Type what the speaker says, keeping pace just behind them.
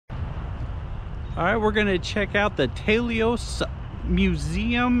All right, we're gonna check out the Tellus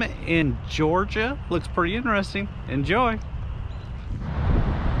Museum in Georgia. Looks pretty interesting. Enjoy.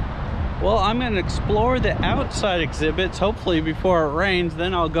 Well, I'm gonna explore the outside exhibits, hopefully before it rains,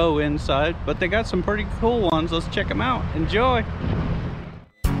 then I'll go inside. But they got some pretty cool ones. Let's check them out. Enjoy.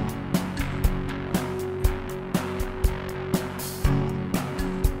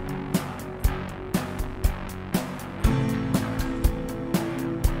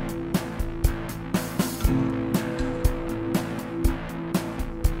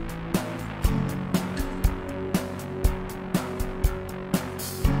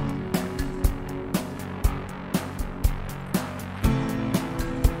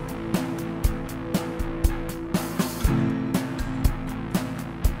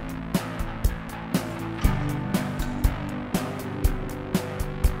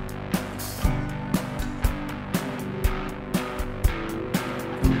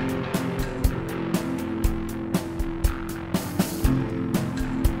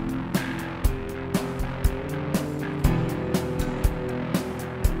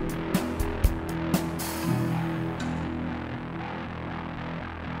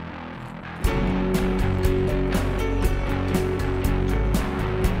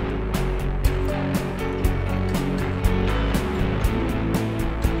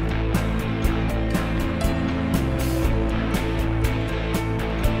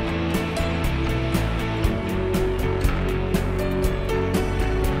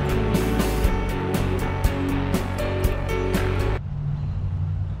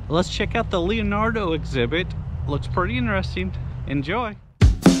 Let's check out the Leonardo exhibit. Looks pretty interesting. Enjoy.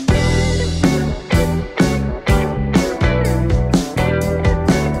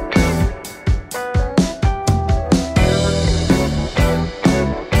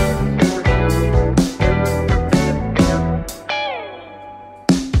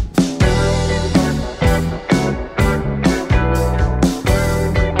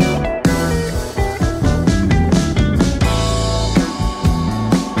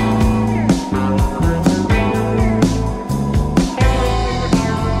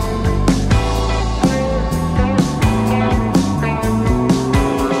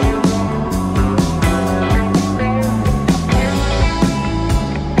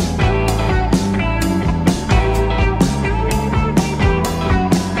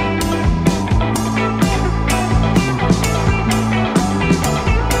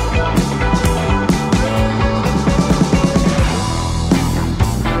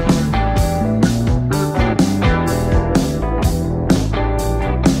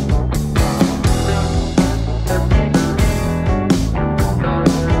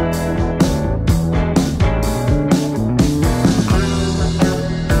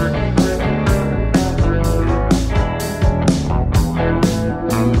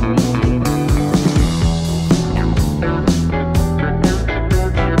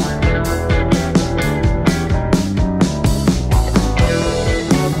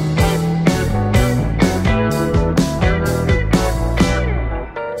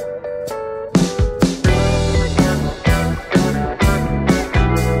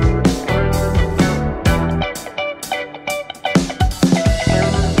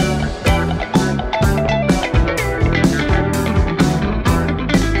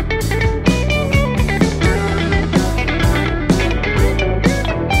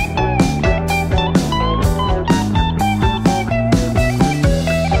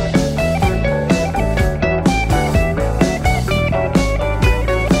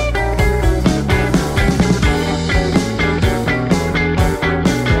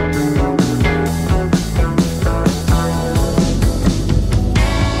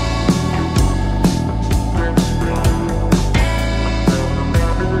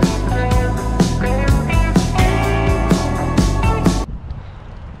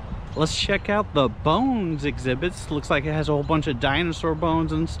 Let's check out the bones exhibits. Looks like it has a whole bunch of dinosaur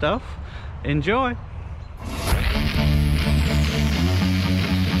bones and stuff. Enjoy.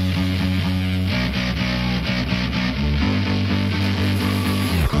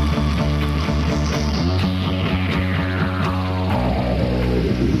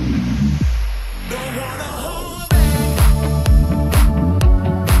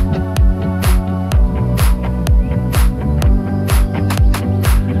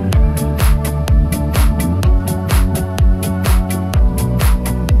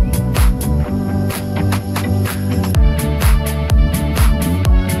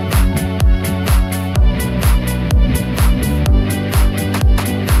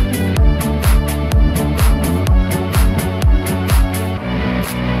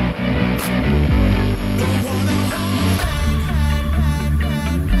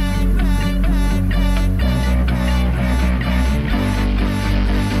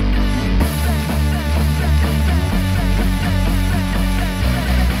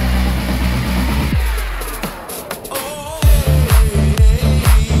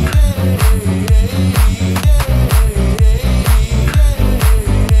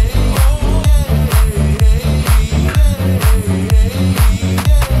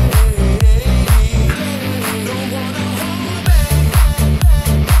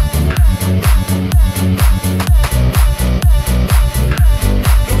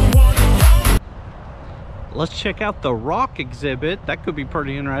 check out the rock exhibit. That could be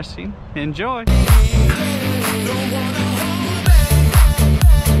pretty interesting. Enjoy.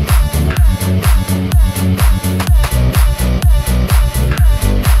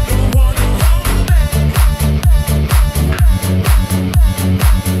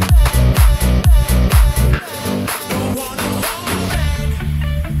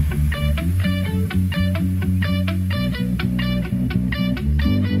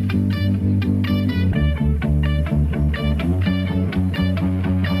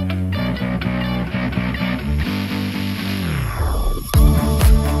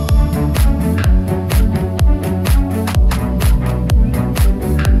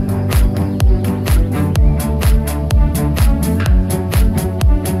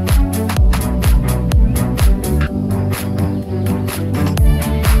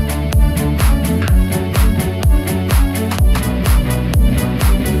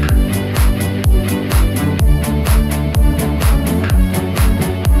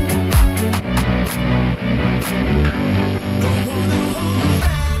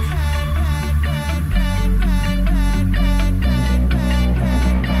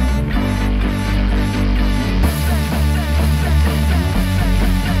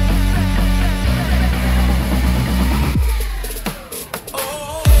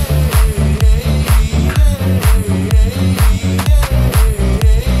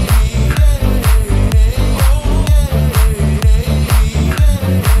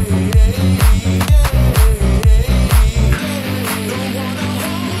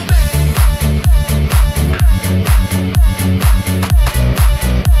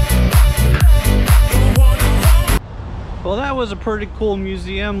 Well, that was a pretty cool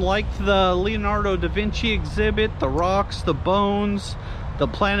museum. Liked the Leonardo da Vinci exhibit, the rocks, the bones, the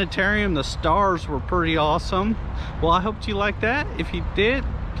planetarium, the stars were pretty awesome. Well, I hope you liked that. If you did,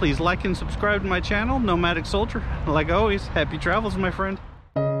 please like and subscribe to my channel, Nomadic Soldier. Like always, happy travels, my friend.